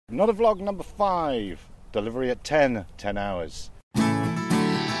Another vlog number 5, delivery at 10 hours.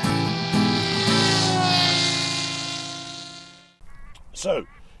 So,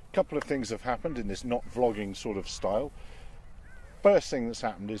 a couple of things have happened in this not vlogging sort of style. First thing that's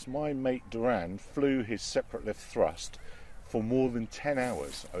happened is my mate Duran flew his separate lift thrust for more than 10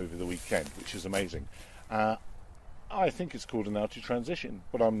 hours over the weekend, which is amazing. I think it's called an Alti Transition,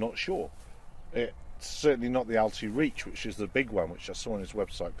 but I'm not sure. It's certainly not the Alti Reach, which is the big one, which I saw on his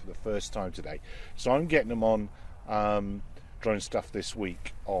website for the first time today. So I'm getting them on drone stuff this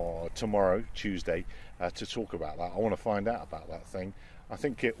week or tomorrow, Tuesday, to talk about that. I want to find out about that thing. I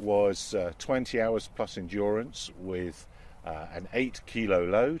think it was 20 hours plus endurance with an 8 kilo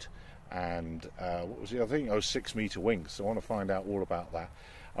load and what was the other thing? 6 meter wings. So I want to find out all about that.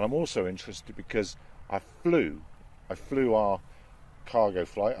 And I'm also interested because I flew our cargo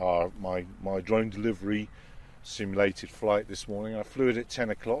flight, my drone delivery simulated flight this morning. I flew it at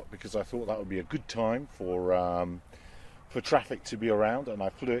 10 o'clock because I thought that would be a good time for traffic to be around, and I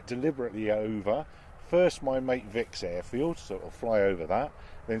flew it deliberately over first my mate Vic's airfield, so it'll fly over that,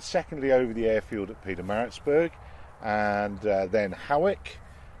 then secondly over the airfield at Petermaritzburg, and then Howick,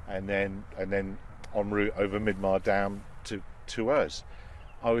 and then en route over Midmar Dam to us.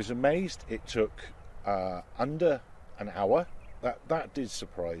 I was amazed it took under an hour. That did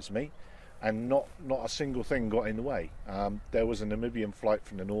surprise me, and not a single thing got in the way. There was a Namibian flight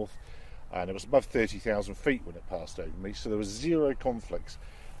from the north, and it was above 30,000 feet when it passed over me, so there was zero conflicts.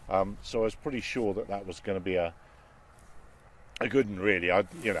 So I was pretty sure that was going to be a good one, really. I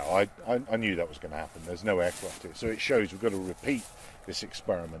knew that was going to happen. There's no aircraft here, so it shows we've got to repeat this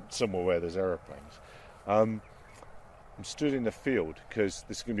experiment somewhere where there's aeroplanes. I'm stood in the field because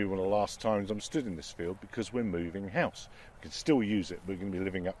this is going to be one of the last times I'm stood in this field because we're moving house. We can still use it, but we're going to be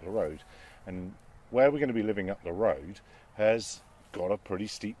living up the road, and where we're going to be living up the road has got a pretty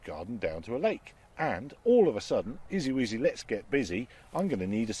steep garden down to a lake. And all of a sudden, easy weasy, let's get busy, I'm going to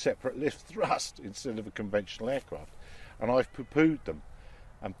need a separate lift thrust instead of a conventional aircraft. And I've poo-pooed them.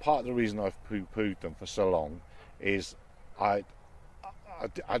 And part of the reason I've poo-pooed them for so long is I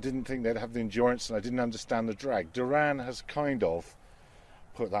didn't think they'd have the endurance, and I didn't understand the drag. Duran has kind of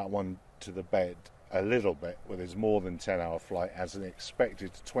put that one to the bed a little bit with his more than 10-hour flight as an expected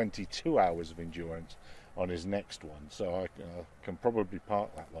 22 hours of endurance on his next one, so I can probably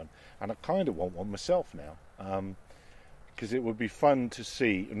park that one, and I kind of want one myself now, because it would be fun to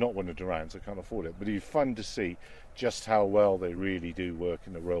see, not one of Duran's, I can't afford it, but it'd be fun to see just how well they really do work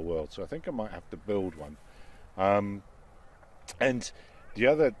in the real world. So I think I might have to build one. And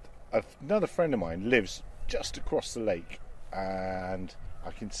another friend of mine lives just across the lake, and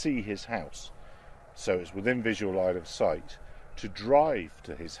I can see his house, so it's within visual line of sight. To drive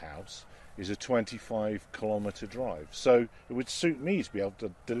to his house is a 25-kilometre drive, so it would suit me to be able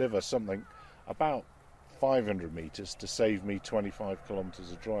to deliver something about 500 metres to save me 25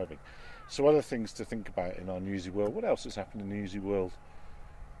 kilometres of driving. So other things to think about in our newsy world. What else has happened in the newsy world?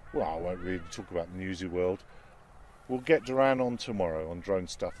 Well, I won't really talk about the newsy world. We'll get Duran on tomorrow on drone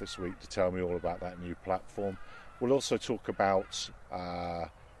stuff this week to tell me all about that new platform. We'll also talk about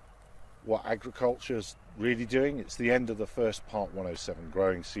what agriculture's really doing. It's the end of the first Part 107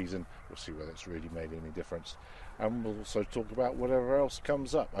 growing season. We'll see whether it's really made any difference. And we'll also talk about whatever else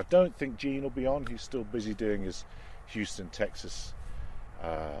comes up. I don't think Gene will be on. He's still busy doing his Houston, Texas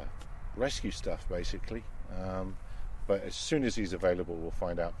rescue stuff, basically. But as soon as he's available, we'll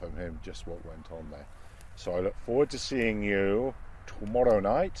find out from him just what went on there. So I look forward to seeing you tomorrow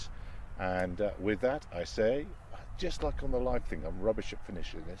night. And with that, I say, just like on the live thing, I'm rubbish at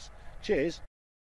finishing this. Cheers.